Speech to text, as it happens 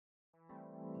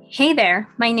Hey there,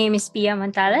 my name is Pia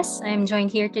Montales. I am joined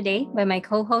here today by my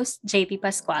co host, JP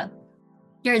Pascual.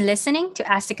 You're listening to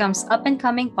Asticom's up and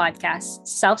coming podcast,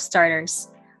 Self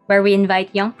Starters, where we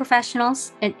invite young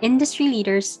professionals and industry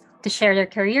leaders to share their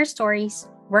career stories,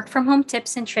 work from home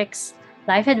tips and tricks,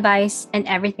 life advice, and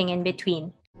everything in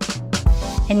between.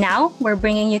 And now, we're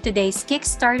bringing you today's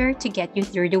Kickstarter to get you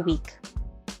through the week.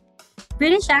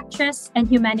 British actress and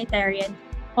humanitarian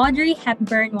Audrey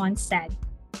Hepburn once said,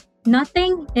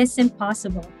 "Nothing is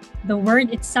impossible. The word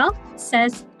itself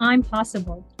says, I'm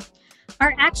possible."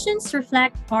 Our actions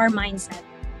reflect our mindset.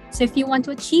 So if you want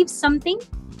to achieve something,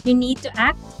 you need to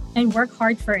act and work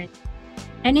hard for it.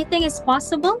 Anything is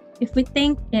possible if we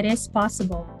think it is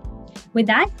possible. With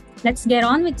that, let's get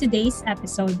on with today's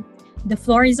episode. The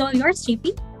floor is all yours,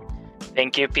 GP.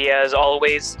 Thank you, Pia, as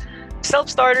always.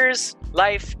 Self-starters,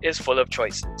 life is full of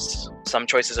choices. Some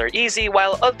choices are easy,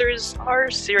 while others are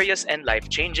serious and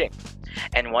life-changing.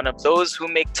 And one of those who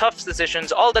make tough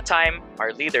decisions all the time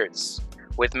are leaders.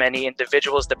 With many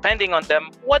individuals depending on them,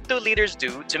 what do leaders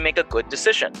do to make a good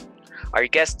decision? Our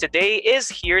guest today is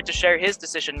here to share his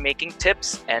decision-making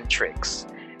tips and tricks.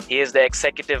 He is the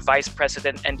Executive Vice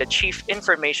President and the Chief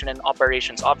Information and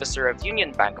Operations Officer of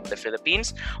Union Bank of the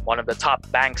Philippines, one of the top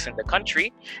banks in the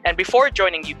country. And before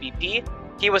joining UPP,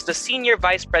 he was the Senior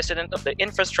Vice President of the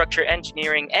Infrastructure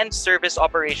Engineering and Service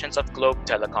Operations of Globe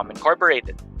Telecom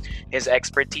Incorporated. His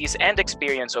expertise and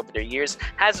experience over the years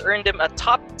has earned him a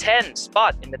top 10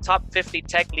 spot in the top 50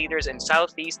 tech leaders in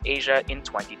Southeast Asia in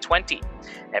 2020.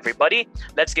 Everybody,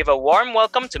 let's give a warm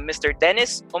welcome to Mr.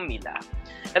 Dennis Omila.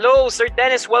 Hello, Sir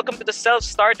Dennis. Welcome to the Self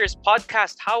Starters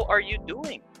podcast. How are you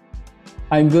doing?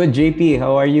 I'm good, JP.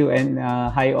 How are you? And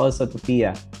hi also to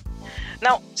Pia.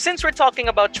 Now, since we're talking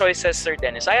about choices, Sir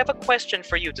Dennis, I have a question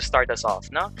for you to start us off.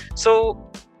 No? So,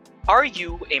 are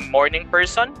you a morning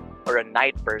person or a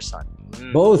night person?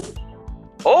 Both.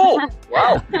 Oh,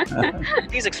 wow.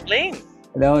 Please explain.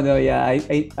 No, yeah.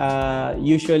 I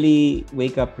usually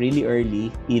wake up really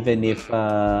early, even if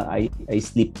I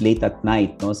sleep late at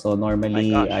night. No, so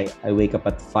normally I wake up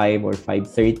at 5 or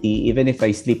 5:30. Even if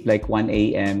I sleep like 1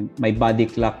 a.m., my body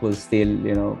clock will still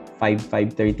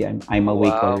 5:30. I'm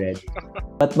awake already.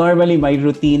 But normally my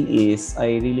routine is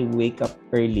I really wake up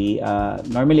early.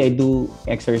 Normally I do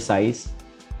exercise,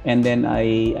 and then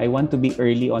I want to be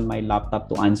early on my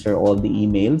laptop to answer all the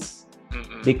emails.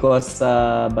 Because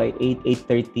by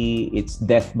 8:30 it's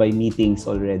death by meetings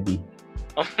already.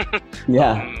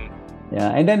 Yeah.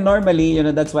 And then normally,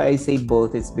 that's why I say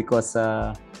both. It's because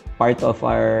part of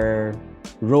our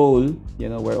role,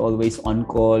 we're always on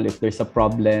call. If there's a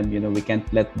problem, we can't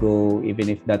let go, even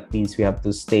if that means we have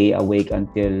to stay awake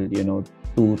until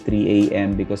 2-3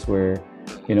 a.m. because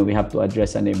we have to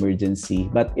address an emergency.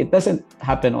 But it doesn't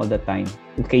happen all the time.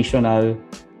 Occasional,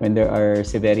 when there are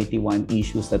severity 1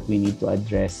 issues that we need to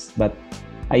address. But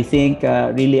I think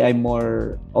really I'm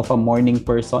more of a morning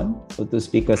person, so to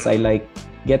speak, because I like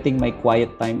getting my quiet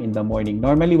time in the morning.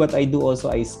 Normally what I do also,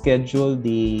 I schedule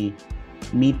the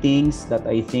meetings that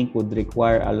I think would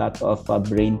require a lot of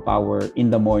brain power in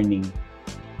the morning,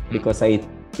 because I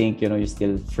think you're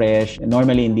still fresh. And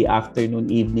normally in the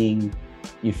afternoon, evening,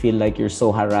 you feel like you're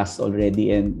so harassed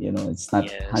already, and it's not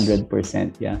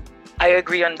 100%. Yeah. I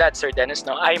agree on that, Sir Dennis.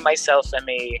 No, I myself am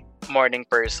a morning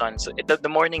person. So the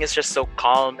morning is just so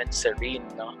calm and serene.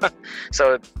 No?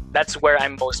 So that's where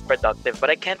I'm most productive. But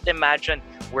I can't imagine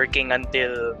working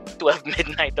until 12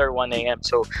 midnight or 1 a.m.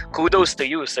 So kudos to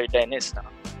you, Sir Dennis. No?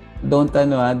 Don't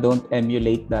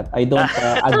emulate that. I don't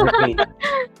advocate.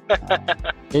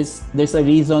 There's a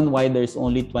reason why there's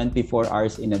only 24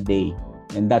 hours in a day,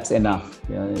 and that's enough.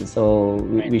 So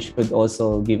we should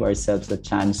also give ourselves a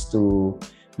chance to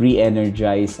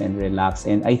re-energize and relax,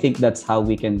 and I think that's how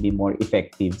we can be more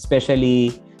effective,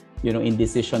 especially in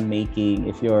decision making.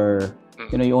 If you're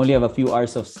you only have a few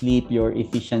hours of sleep, your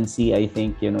efficiency, I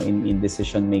think in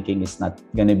decision making is not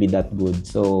gonna be that good.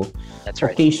 So that's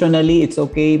right. Occasionally it's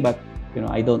okay, but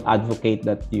I don't advocate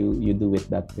that you do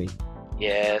it that way.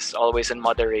 Yes, always in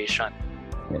moderation.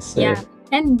 Yes, sir. Yeah.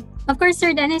 And of course,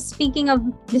 Sir Dennis, speaking of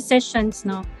decisions,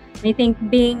 I think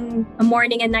being a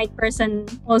morning and night person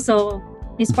also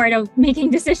is part of making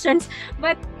decisions.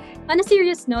 But on a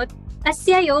serious note, as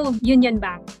CIO of Union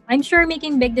Bank, I'm sure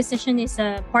making big decisions is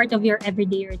a part of your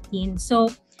everyday routine. So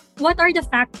what are the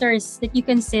factors that you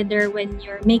consider when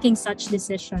you're making such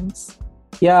decisions?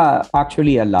 Yeah,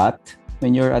 actually a lot.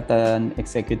 When you're at an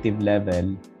executive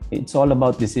level, it's all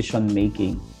about decision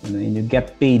making, and you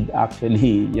get paid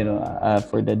actually,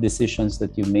 for the decisions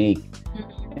that you make.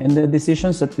 And the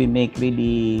decisions that we make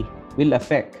really will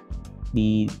affect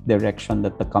the direction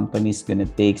that the company is going to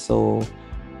take. So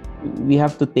we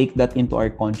have to take that into our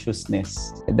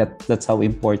consciousness. That's how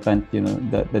important,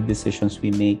 the decisions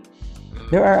we make.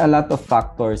 There are a lot of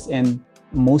factors, and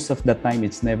most of the time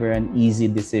it's never an easy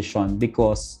decision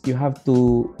because you have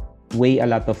to weigh a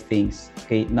lot of things.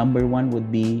 Okay, number one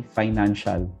would be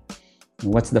financial.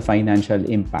 What's the financial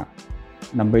impact?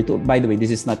 Number two, by the way,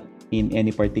 this is not in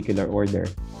any particular order.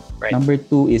 Right. Number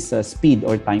two is speed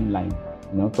or timeline.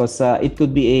 Because it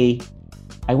could be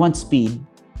I want speed,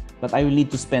 but I will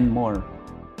need to spend more.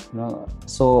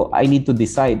 So I need to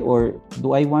decide, or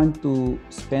do I want to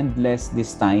spend less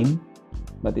this time,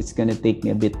 but it's gonna take me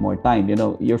a bit more time.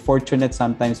 You're fortunate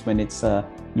sometimes when it's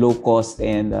low cost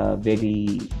and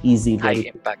very easy,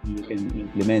 high impact. You can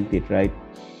implement it, right?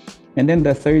 And then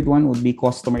the third one would be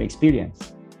customer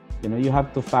experience. You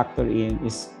have to factor in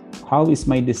is how is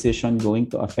my decision going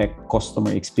to affect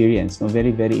customer experience?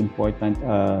 Very, very important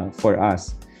for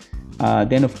us.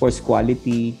 Then of course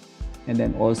quality, and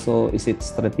then also is it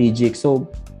strategic? So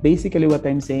basically what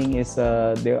I'm saying is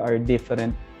there are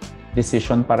different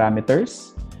decision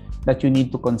parameters that you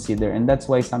need to consider, and that's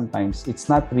why sometimes it's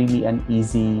not really an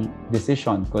easy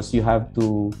decision because you have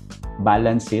to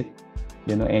balance it,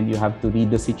 and you have to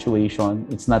read the situation.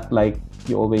 It's not like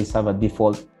you always have a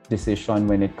default decision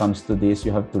when it comes to this.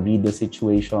 You have to read the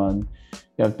situation,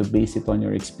 you have to base it on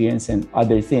your experience and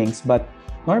other things. But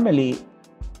normally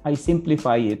I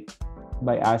simplify it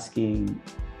by asking,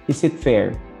 is it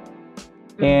fair?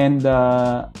 And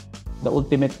the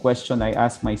ultimate question I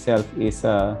ask myself is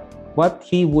what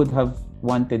he would have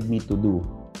wanted me to do.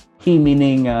 He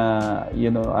meaning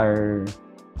our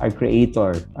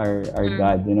creator, our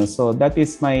God. So that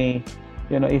is my,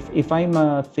 if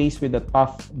I'm faced with a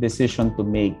tough decision to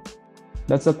make,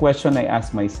 that's a question I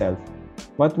ask myself.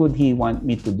 What would he want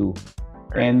me to do?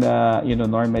 And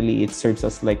normally it serves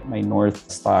as like my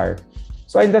North Star.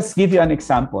 So I'll just give you an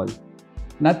example.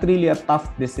 Not really a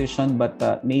tough decision,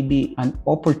 but maybe an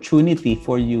opportunity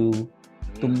for you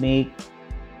to make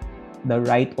the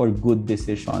right or good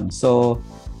decision. So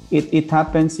it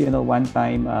happens, one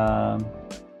time,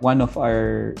 one of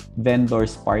our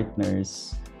vendors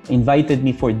partners invited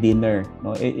me for dinner.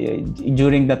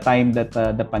 During the time that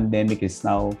the pandemic is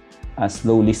now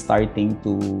slowly starting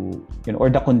to, or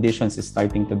the conditions is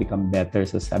starting to become better.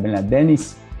 So sabi na,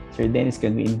 Sir Dennis,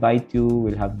 can we invite you?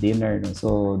 We'll have dinner.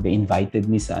 So they invited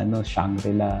me sa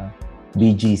Shangri-La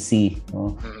BGC.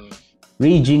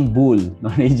 Raging Bull.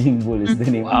 Raging Bull is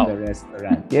the name of the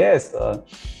restaurant. Yes.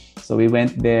 So we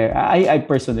went there. I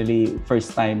personally,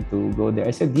 first time to go there.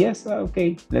 I said, yes,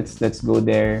 okay, let's go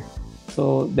there.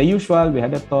 So the usual, we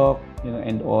had a talk,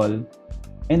 and all.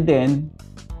 And then,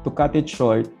 to cut it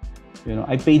short,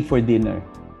 I paid for dinner.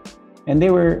 And they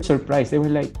were surprised. They were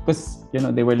like, because,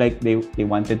 they were like, they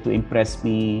wanted to impress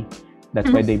me. That's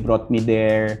why they brought me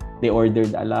there. They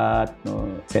ordered a lot,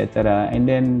 etc. And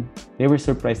then they were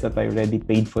surprised that I already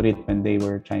paid for it when they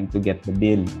were trying to get the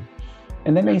bill.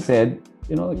 And then I said,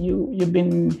 you've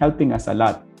been helping us a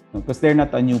lot. Because they're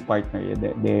not a new partner.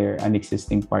 They're an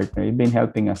existing partner. You've been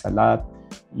helping us a lot.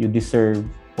 You deserve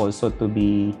also to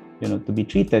be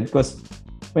treated. Because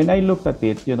when I looked at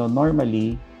it,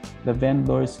 normally the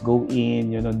vendors go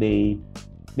in,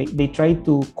 they try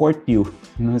to court you,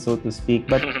 so to speak.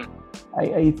 But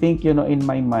I think, in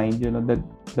my mind,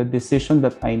 the decision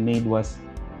that I made was,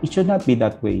 it should not be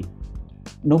that way.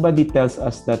 Nobody tells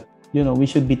us that, we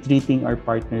should be treating our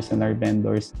partners and our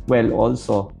vendors well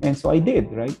also. And so I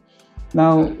did, right?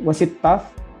 Now, was it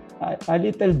tough? A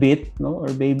little bit, or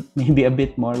maybe a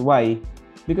bit more. Why?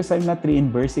 Because I'm not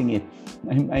reimbursing it.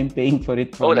 I'm paying for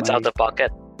it. That's out of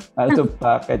pocket. Out of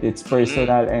pocket. It's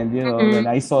personal. And, when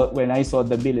I saw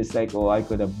the bill, it's like, I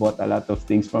could have bought a lot of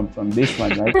things from this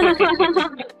one, right?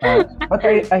 But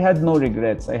I had no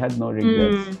regrets.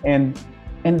 And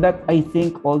that, I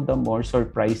think, all the more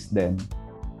surprised them.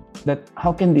 That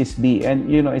how can this be?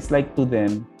 And it's like, to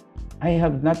them, I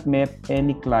have not met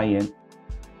any client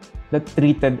that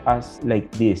treated us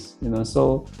like this.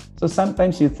 So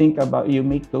sometimes you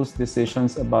make those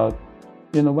decisions about,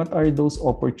 what are those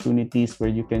opportunities where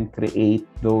you can create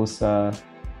those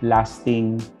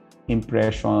lasting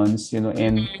impressions,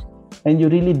 and you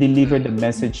really deliver the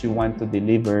message you want to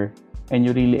deliver, and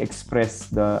you really express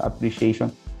the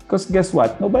appreciation. Because guess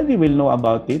what? Nobody will know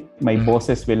about it. My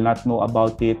bosses will not know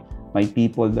about it. My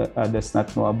people does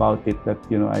not know about it, that,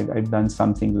 I've done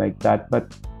something like that.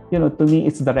 But, to me,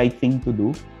 it's the right thing to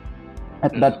do.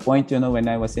 At that point, when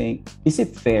I was saying, is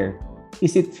it fair?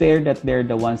 Is it fair that they're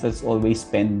the ones that's always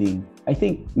spending? I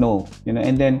think no,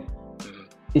 and then,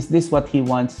 is this what he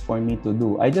wants for me to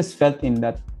do? I just felt in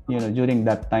that, during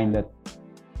that time, that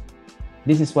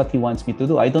this is what he wants me to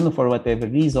do. I don't know, for whatever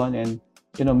reason, and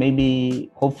maybe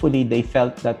hopefully they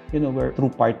felt that, we're a true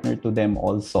partner to them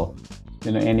also.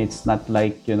 And it's not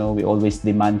like, we always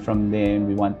demand from them,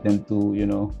 we want them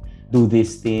to, do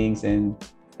these things and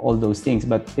all those things,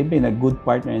 but they've been a good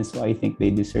partner, and so I think they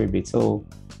deserve it. So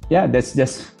yeah, that's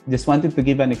just wanted to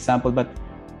give an example, but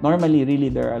normally really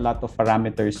there are a lot of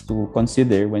parameters to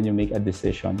consider when you make a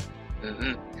decision.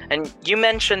 Mm-hmm. And you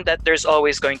mentioned that there's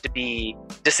always going to be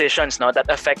decisions that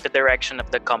affect the direction of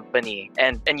the company.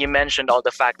 And you mentioned all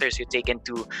the factors you take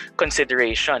into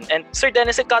consideration. And Sir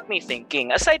Dennis, it got me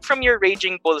thinking, aside from your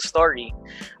Raging Bull story,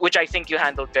 which I think you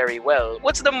handled very well,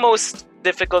 what's the most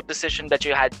difficult decision that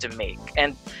you had to make?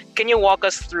 And can you walk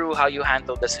us through how you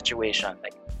handled the situation?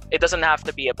 Like, it doesn't have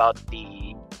to be about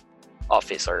the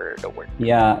office or the work.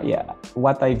 Yeah.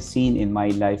 What I've seen in my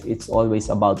life, it's always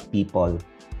about people.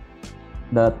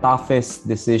 The toughest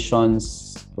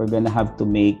decisions we're gonna have to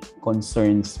make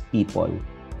concerns people,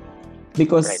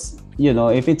 because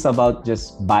if it's about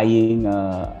just buying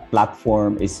a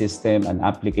platform, a system, an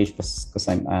application, because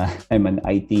I'm an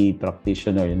IT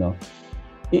practitioner,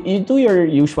 you do your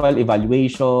usual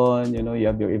evaluation, you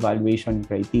have your evaluation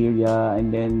criteria,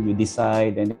 and then you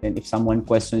decide, and then if someone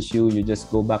questions you, you just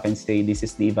go back and say, this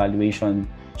is the evaluation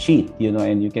sheet,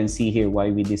 and you can see here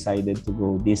why we decided to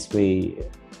go this way.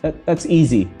 That's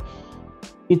easy.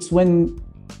 It's when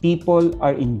people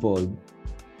are involved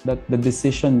that the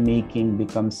decision making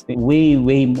becomes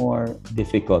way more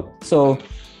difficult. So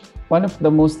one of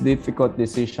the most difficult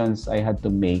decisions I had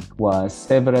to make was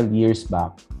several years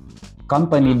back.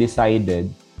 Company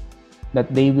decided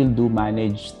that they will do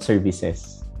managed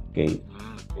services. Okay.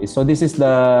 So this is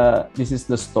the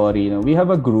story. We have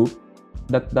a group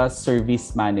that does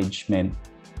service management.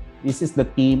 This is the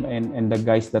team and the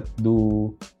guys that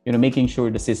do, making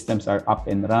sure the systems are up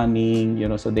and running,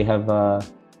 so they have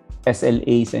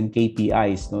SLAs and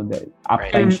KPIs, the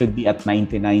uptime should be at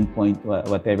 99 point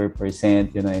whatever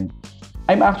percent, and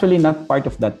I'm actually not part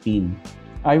of that team.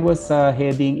 I was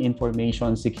heading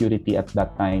information security at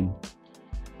that time.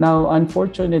 Now,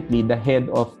 unfortunately, the head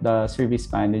of the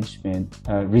service management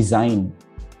resigned,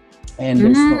 and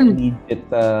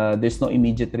there's no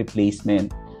immediate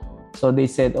replacement. So they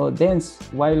said, Dance,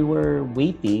 while we're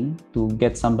waiting to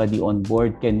get somebody on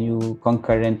board, can you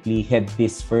concurrently head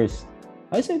this first?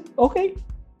 I said, okay.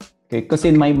 Because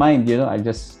in my mind, I'll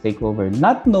just take over.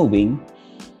 Not knowing,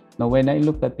 now when I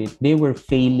looked at it, they were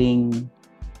failing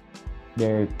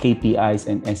their KPIs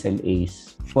and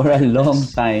SLAs for a long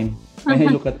time. When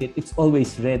I look at it, it's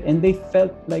always red. And they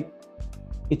felt like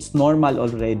it's normal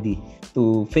already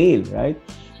to fail, right?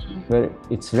 Where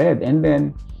it's red. And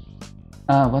then,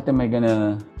 what am I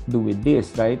gonna do with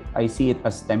this, right? I see it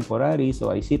as temporary,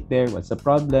 so I sit there. What's the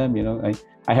problem?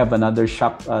 I have another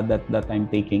shop that I'm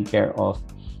taking care of,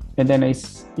 and then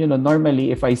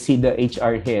normally if I see the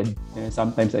HR head,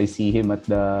 sometimes I see him at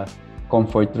the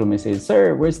comfort room and say,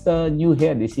 "Sir, where's the new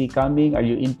head? Is he coming? Are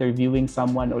you interviewing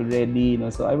someone already?"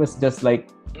 So I was just like,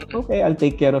 okay, I'll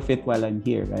take care of it while I'm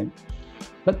here, right?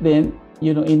 But then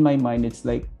in my mind, it's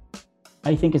like,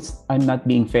 I think I'm not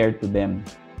being fair to them.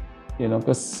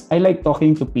 Because I like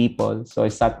talking to people. So I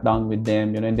sat down with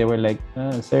them, and they were like,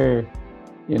 sir,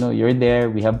 you're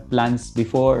there. We have plans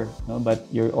before, but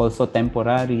you're also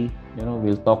temporary.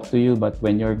 We'll talk to you, but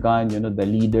when you're gone, the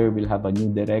leader will have a new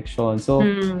direction. So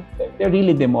they're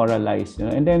really demoralized,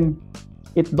 And then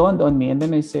it dawned on me, and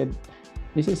then I said,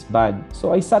 this is bad.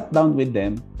 So I sat down with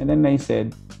them, and then I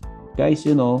said, guys,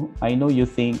 I know you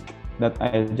think that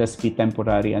I'll just be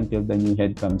temporary until the new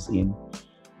head comes in.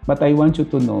 But I want you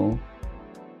to know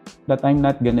that I'm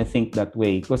not gonna think that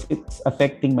way, because it's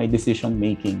affecting my decision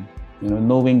making,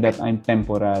 knowing that I'm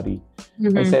temporary.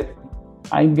 I said,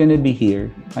 I'm gonna be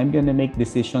here. I'm gonna make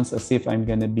decisions as if I'm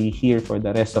gonna be here for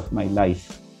the rest of my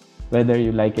life, whether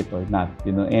you like it or not,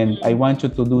 and I want you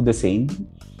to do the same,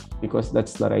 because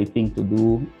that's the right thing to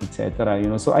do, etc.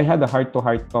 So I had a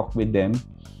heart-to-heart talk with them.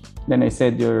 Then I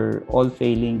said, you're all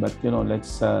failing, but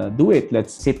let's do it.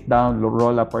 Let's sit down,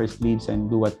 roll up our sleeves, and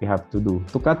do what we have to do.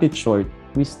 To cut it short,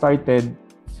 we started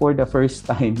for the first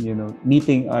time,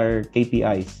 meeting our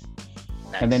KPIs. Nice.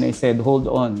 And then I said, hold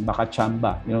on, baka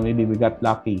chamba. Maybe we got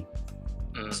lucky.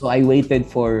 So I waited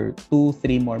for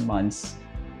 2-3 more months.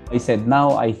 I said,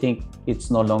 now I think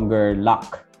it's no longer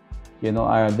luck.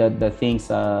 The things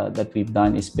that we've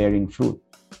done is bearing fruit.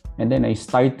 And then I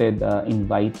started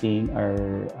inviting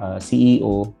our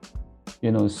CEO,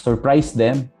 surprised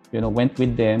them, went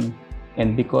with them.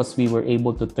 And because we were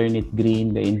able to turn it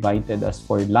green, they invited us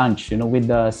for lunch, with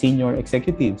the senior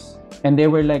executives. And they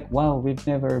were like, wow, we've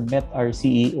never met our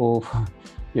CEO,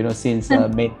 since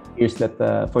many years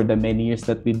for the many years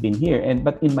that we've been here.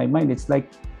 But in my mind, it's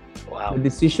like, Wow. The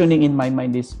decisioning in my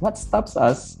mind is what stops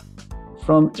us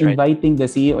from That's right. inviting the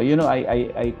CEO.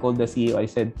 I called the CEO. I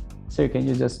said, "Sir, can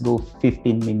you just go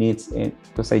 15 minutes?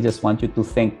 Because I just want you to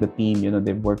thank the team.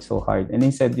 They've worked so hard." And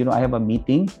he said, "I have a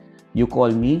meeting. You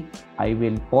call me. I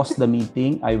will pause the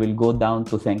meeting. I will go down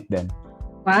to thank them."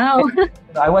 Wow.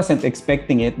 I wasn't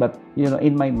expecting it, but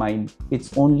in my mind,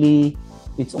 it's only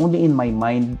in my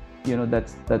mind,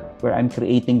 that's where I'm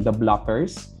creating the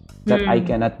blockers that I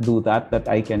cannot do that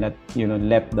I cannot,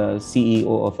 let the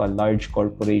CEO of a large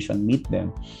corporation meet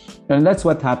them. And that's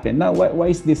what happened. Now, why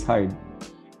is this hard?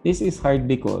 This is hard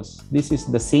because this is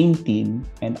the same team,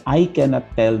 and I cannot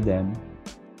tell them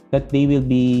that they will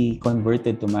be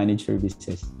converted to managed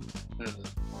services.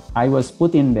 I was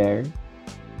put in there,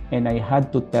 and I had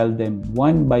to tell them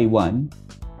one by one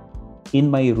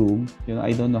in my room.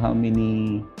 I don't know how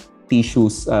many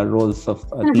rolls of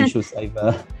tissues I've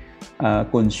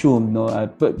consumed,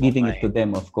 giving it to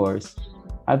them, of course.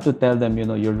 I have to tell them,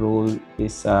 your role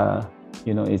is,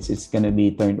 it's going to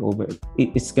be turned over.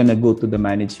 It's going to go to the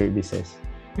managed services.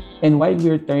 And while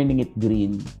we're turning it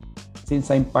green, since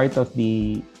I'm part of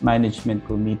the management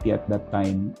committee at that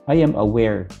time, I am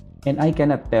aware, and I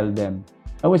cannot tell them.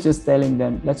 I was just telling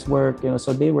them, let's work,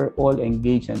 so they were all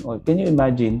engaged and all. Can you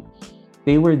imagine?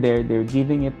 They were there, they're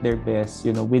giving it their best,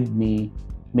 with me,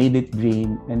 made it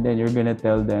green, and then you're gonna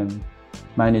tell them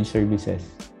managed services,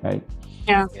 right?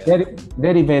 Yeah. Very,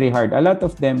 very, very hard. A lot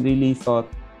of them really thought,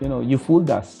 you fooled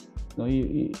us.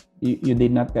 You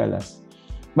did not tell us.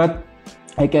 But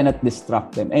I cannot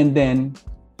distract them. And then,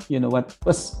 what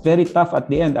was very tough at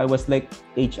the end, I was like,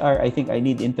 HR, I think I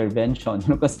need intervention,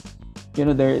 because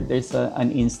there's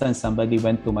an instance somebody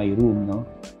went to my room.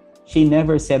 She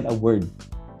never said a word.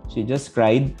 She just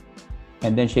cried,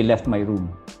 and then she left my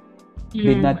room.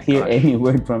 Did not hear any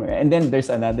word from her. And then there's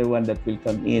another one that will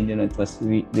come in. It was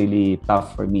really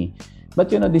tough for me. But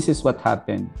this is what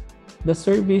happened. The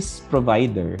service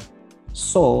provider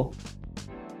saw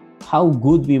how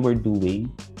good we were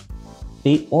doing.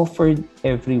 They offered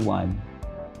everyone,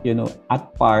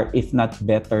 at par, if not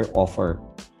better offer.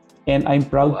 And I'm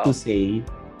proud to say,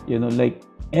 like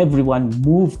everyone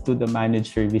moved to the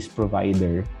managed service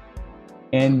provider.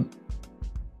 And,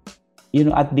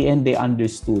 at the end, they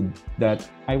understood that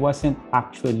I wasn't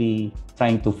actually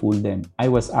trying to fool them. I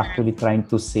was actually trying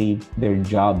to save their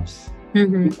jobs.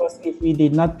 Because if we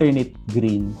did not turn it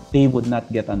green, they would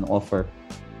not get an offer.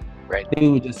 Right. They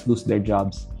would just lose their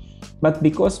jobs. But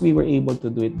because we were able to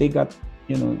do it, they got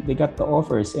the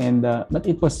offers. And but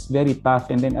it was very tough.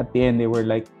 And then at the end, they were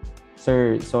like,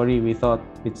 "Sir, sorry, we thought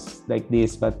it's like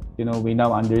this, but we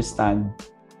now understand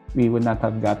we would not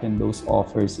have gotten those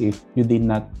offers if you did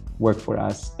not work for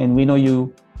us. And we know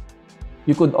you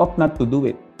could opt not to do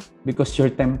it because you're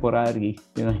temporary,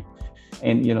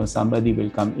 and somebody will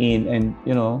come in, and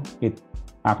it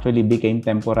actually became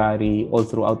temporary all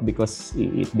throughout because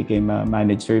it became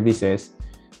managed services.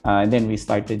 And then we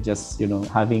started just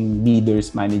having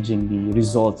leaders managing the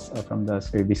results from the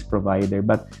service provider.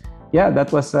 But yeah,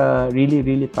 that was really,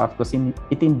 really tough because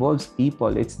it involves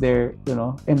people. It's their,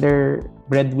 and they're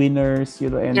breadwinners,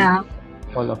 and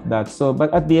all of that. So,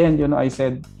 but at the end, I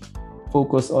said,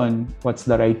 focus on what's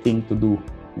the right thing to do,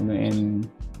 and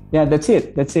yeah, that's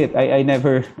it. I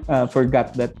never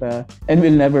forgot that, and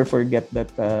will never forget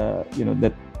that,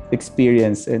 that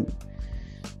experience. And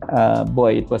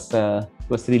boy, it was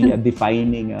really a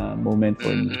defining moment for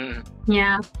me.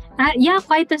 Yeah.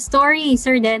 Quite a story,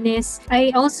 Sir Dennis.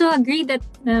 I also agree that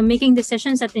making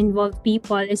decisions that involve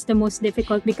people is the most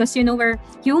difficult because, we're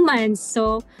humans.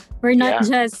 So we're not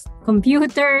just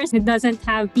computers. It doesn't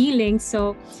have feelings.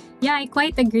 So yeah, I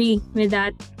quite agree with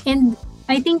that. And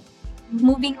I think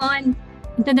moving on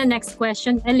to the next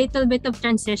question, a little bit of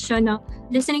transition.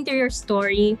 Listening to your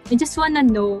story, I just want to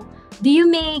know, do you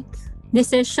make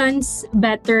decisions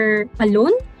better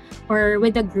alone or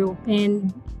with a group,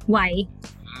 and why?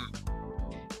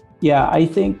 Yeah, I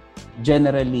think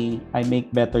generally I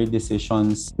make better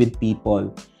decisions with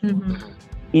people.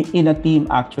 In a team,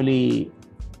 actually,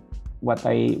 what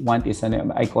I want is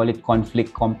I call it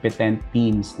conflict competent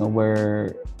teams,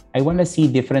 where I want to see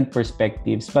different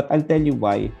perspectives. But I'll tell you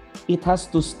why. It has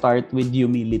to start with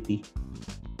humility.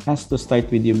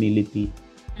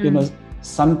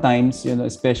 Sometimes,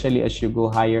 especially as you go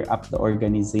higher up the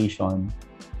organization,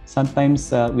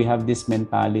 sometimes we have this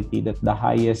mentality that the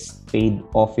highest paid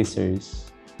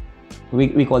officers,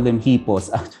 we call them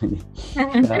HIPOs actually,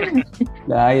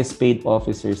 the highest paid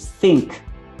officers think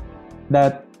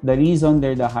that the reason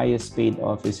they're the highest paid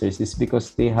officers is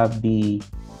because they have the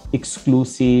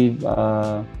exclusive,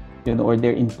 or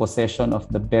they're in possession of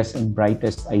the best and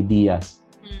brightest ideas.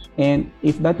 And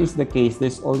if that is the case,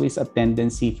 there's always a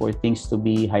tendency for things to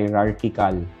be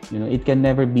hierarchical. It can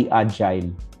never be agile,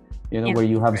 where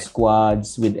you have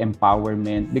squads with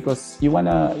empowerment, because you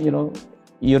wanna,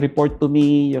 you report to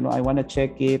me, I wanna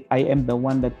check it. I am the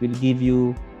one that will give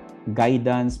you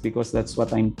guidance because that's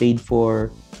what I'm paid for.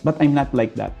 But I'm not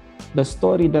like that. The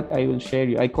story that I will share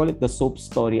you, I call it the soap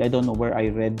story. I don't know where I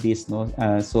read this,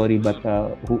 sorry, but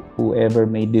whoever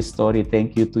made this story,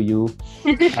 thank you to you.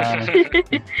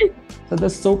 So the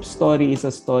soap story is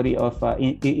a story of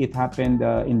it happened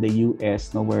in the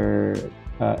US, where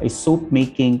a soap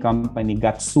making company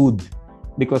got sued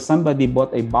because somebody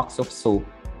bought a box of soap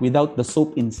without the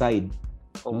soap inside.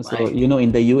 So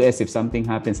in the US, if something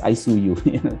happens, I sue you.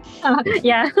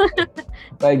 Yeah.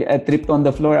 I tripped on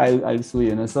the floor, I'll sue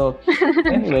you. So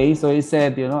anyway, so he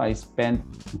said, I spent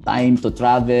time to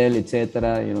travel,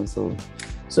 etc.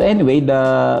 So anyway,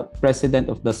 the president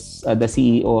of the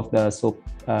CEO of the soap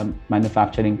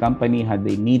manufacturing company had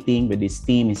a meeting with his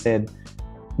team. He said,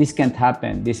 this can't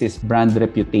happen. This is brand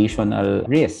reputational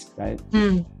risk, right?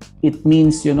 It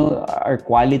means, our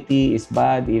quality is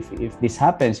bad if this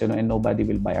happens, and nobody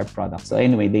will buy our product. So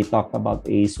anyway, they talked about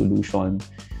a solution.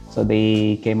 So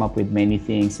they came up with many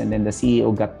things. And then the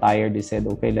CEO got tired. They said,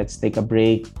 okay, let's take a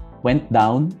break. Went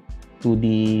down to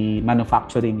the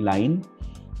manufacturing line.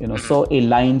 Saw a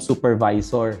line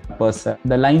supervisor.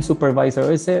 The line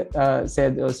supervisor said,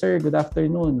 oh, sir, good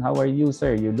afternoon. How are you,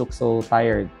 sir? You look so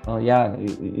tired. Oh, yeah.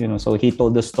 So he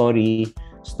told the story.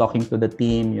 Was talking to the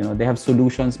team. They have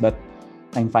solutions, but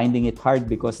I'm finding it hard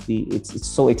because it's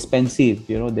so expensive.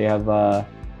 They have a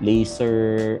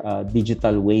laser,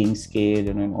 digital weighing scale,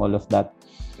 and all of that.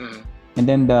 And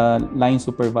then the line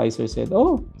supervisor said,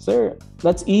 oh, sir,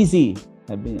 that's easy.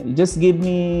 Just give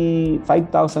me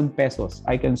 5,000 pesos.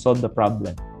 I can solve the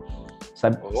problem.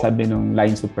 Sabi nung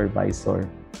line supervisor.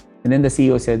 And then the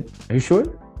CEO said, are you sure?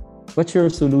 What's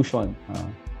your solution?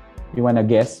 You want to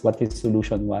guess what his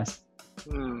solution was?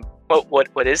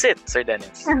 What is it, Sir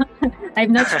Dennis?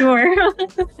 I'm not sure.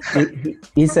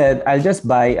 He said, I'll just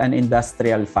buy an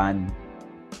industrial fan.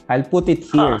 I'll put it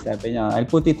here, sabi niya. I'll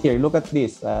put it here. Look at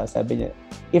this. Sabi niya,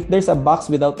 if there's a box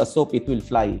without a soap, it will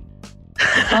fly.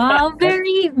 Wow,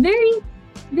 very, very,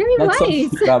 very wise.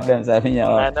 Problem, sabi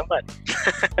niya.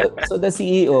 So the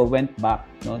CEO went back,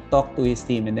 talked to his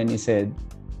team, and then he said,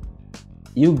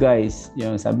 you guys,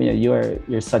 sabi niya,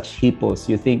 you're such hippos.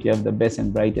 You think you have the best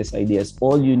and brightest ideas.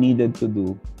 All you needed to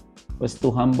do was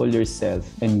to humble yourself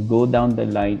and go down the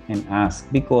line and ask,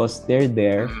 because they're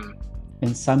there.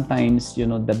 And sometimes,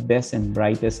 the best and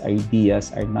brightest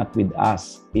ideas are not with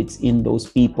us. It's in those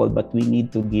people, but we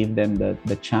need to give them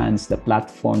the chance, the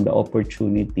platform, the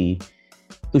opportunity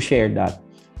to share that.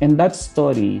 And that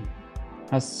story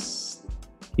has,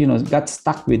 got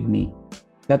stuck with me,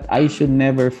 that I should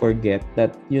never forget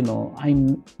that,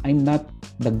 I'm not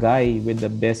the guy with the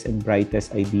best and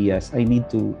brightest ideas. I need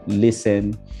to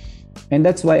listen. And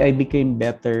that's why I became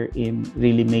better in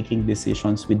really making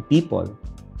decisions with people.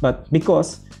 But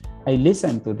because I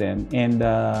listen to them and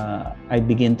I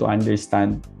begin to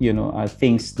understand,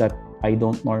 things that I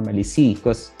don't normally see,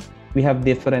 because we have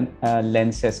different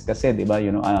lenses kasi, di ba?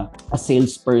 A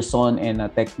salesperson and a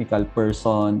technical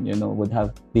person, would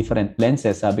have different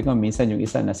lenses. Sabi ko, minsan yung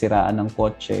isa nasiraan ng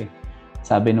kotse.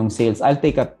 Sabi nung sales, I'll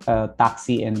take a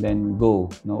taxi and then go,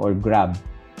 or grab.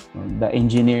 The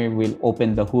engineer will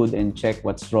open the hood and check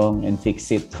what's wrong and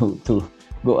fix it to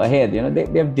go ahead.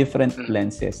 They have different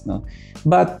lenses,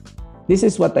 But this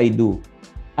is what I do.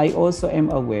 I also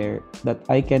am aware that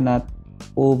I cannot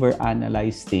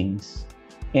overanalyze things.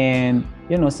 And,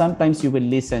 sometimes you will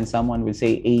listen, someone will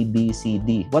say A, B, C,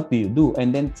 D. What do you do?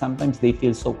 And then sometimes they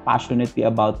feel so passionately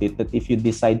about it that if you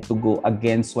decide to go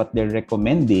against what they're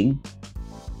recommending,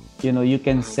 you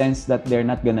can sense that they're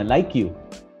not gonna like you,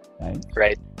 right?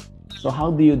 Right. So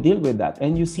how do you deal with that?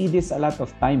 And you see this a lot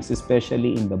of times,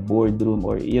 especially in the boardroom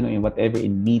or, in whatever,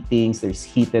 in meetings, there's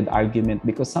heated argument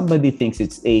because somebody thinks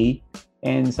it's A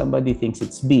and somebody thinks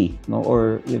it's B,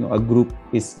 or, a group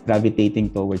is gravitating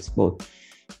towards both.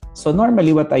 So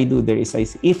normally what I do there is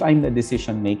if I'm the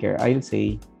decision maker, I'll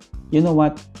say, you know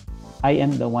what? I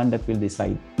am the one that will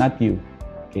decide, not you.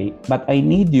 Okay. But I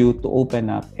need you to open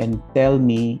up and tell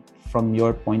me from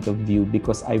your point of view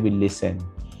because I will listen.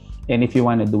 And if you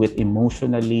want to do it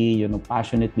emotionally,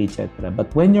 passionately, etc.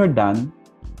 But when you're done,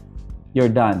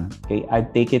 you're done. Okay, I'll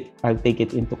take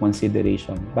it into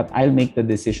consideration. But I'll make the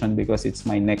decision because it's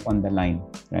my neck on the line,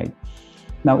 right?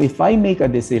 Now, if I make a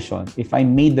decision, if I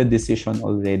made the decision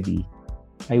already,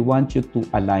 I want you to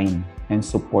align and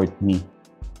support me.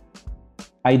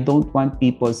 I don't want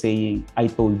people saying, I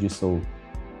told you so.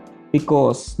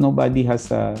 because nobody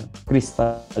has a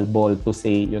crystal ball to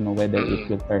say, whether it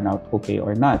will turn out okay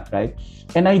or not, right?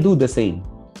 And I do the same.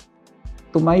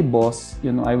 To my boss,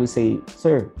 I will say,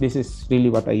 sir, this is really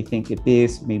what I think it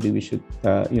is. Maybe we should,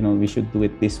 we should do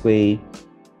it this way.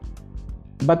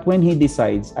 But when he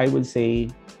decides, I will say,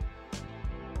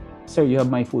 sir, you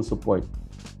have my full support.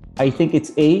 I think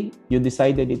it's A. You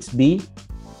decided it's B.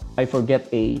 I forget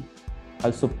A.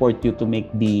 I'll support you to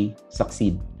make B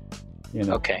succeed.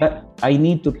 Okay. But I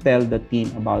need to tell the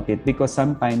team about it because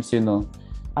sometimes,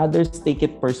 others take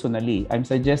it personally. I'm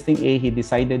suggesting A. He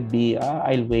decided B.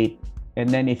 I'll wait. And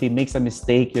then if he makes a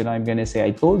mistake, I'm going to say,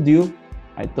 I told you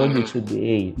it should be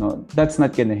A. No, that's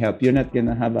not going to help. You're not going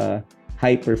to have a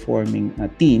high-performing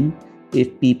team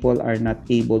if people are not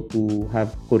able to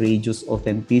have courageous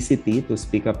authenticity to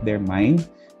speak up their mind.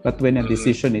 But when a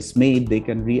decision is made, they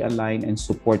can realign and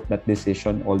support that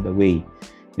decision all the way.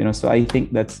 So I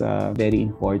think that's very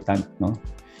important. No,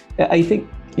 I think,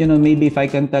 maybe if I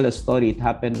can tell a story, it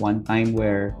happened one time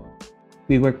where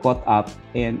we were caught up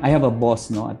and I have a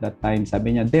boss, at that time.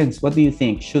 Sabi niya, Dens, what do you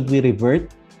think? Should we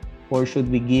revert or should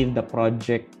we give the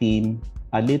project team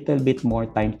a little bit more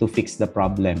time to fix the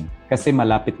problem? Kasi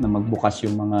malapit na magbukas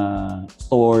yung mga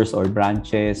stores or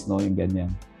branches, yung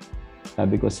ganyan.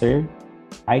 Sabi ko, sir,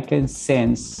 I can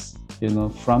sense,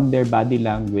 from their body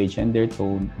language and their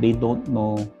tone, they don't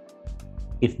know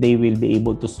if they will be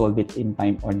able to solve it in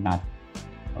time or not.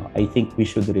 I think we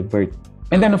should revert.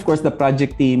 And then, of course, the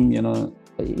project team,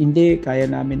 hindi, kaya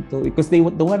namin to. Because they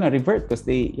don't want to revert because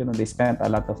they spent a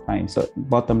lot of time. So,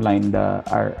 bottom line,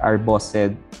 our boss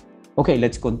said, okay,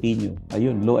 let's continue.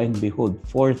 Ayun, lo and behold,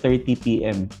 4:30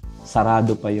 p.m.,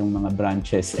 sarado pa yung mga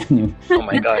branches. Oh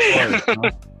my gosh.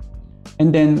 And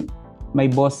then, my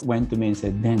boss went to me and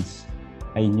said, Dens,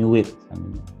 I knew it.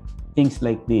 Things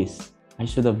like this, I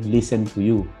should have listened to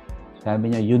you.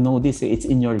 Sabi niya, this, it's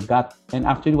in your gut. And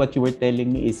actually, what you were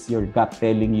telling me is your gut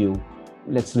telling you,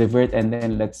 let's revert and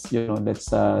then let's do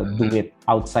it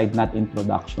outside, not in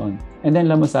production. And then,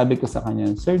 sabi ko sa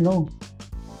kanya, sir, no.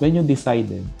 When you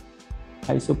decided,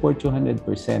 I support you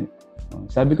 100%.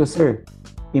 Sabi ko, sir,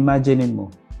 imaginein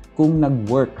mo, kung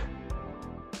nag-work,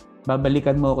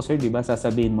 babalikan mo ako, sir, di ba?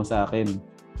 Sasabihin mo sa akin,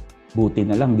 buti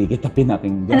na lang, di kita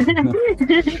pinakinggan.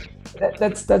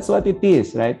 That's what it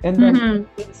is, right? And then,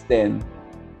 since then,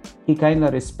 he kind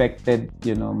of respected,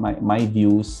 my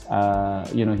views.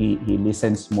 He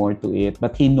listens more to it,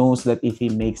 but he knows that if he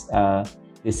makes a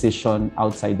decision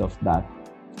outside of that,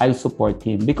 I'll support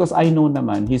him because I know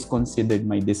naman he's considered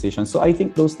my decision. So I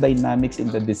think those dynamics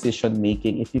in the decision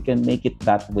making, if you can make it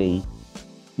that way,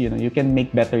 you can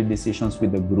make better decisions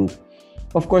with the group.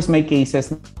 Of course, my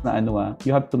cases na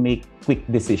you have to make quick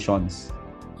decisions.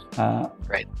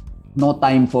 Right. No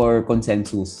time for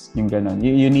consensus. Yung ganun.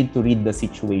 You need to read the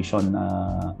situation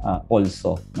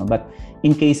also. No? But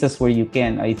in cases where you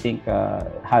can, I think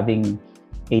having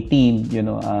a team,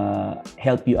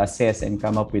 help you assess and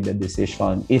come up with a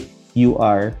decision. If you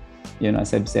are,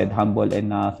 as I've said, humble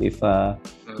enough, if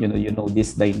you know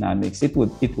these dynamics, it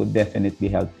would definitely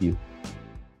help you.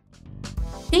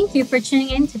 Thank you for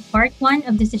tuning in to Part 1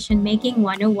 of Decision Making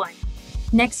 101.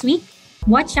 Next week,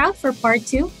 watch out for Part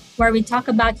 2, where we talk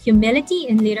about humility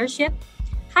in leadership,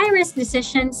 high-risk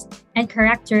decisions, and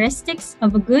characteristics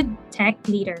of a good tech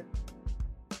leader.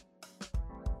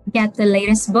 Get the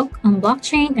latest book on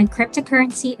blockchain and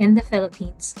cryptocurrency in the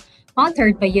Philippines,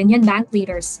 authored by Union Bank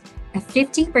leaders, a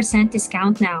 50%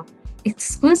 discount now,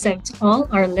 exclusive to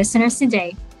all our listeners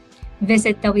today.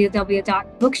 Visit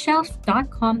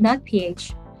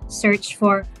www.bookshelf.com.ph, search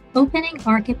for Opening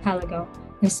Archipelago,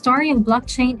 the story of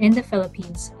blockchain in the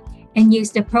Philippines, and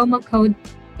use the promo code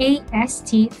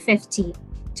AST50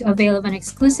 to avail of an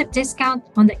exclusive discount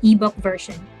on the ebook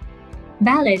version.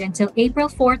 Valid until April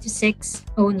 4 to 6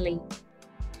 only.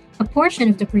 A portion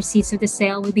of the proceeds of the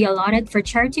sale will be allotted for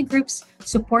charity groups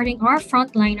supporting our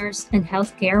frontliners and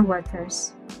healthcare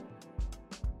workers.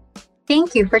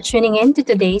 Thank you for tuning in to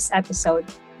today's episode.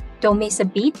 Don't miss a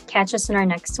beat, catch us on our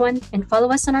next one, and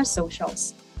follow us on our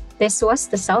socials. This was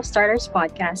the Self Starters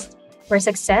Podcast, where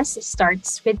success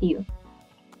starts with you.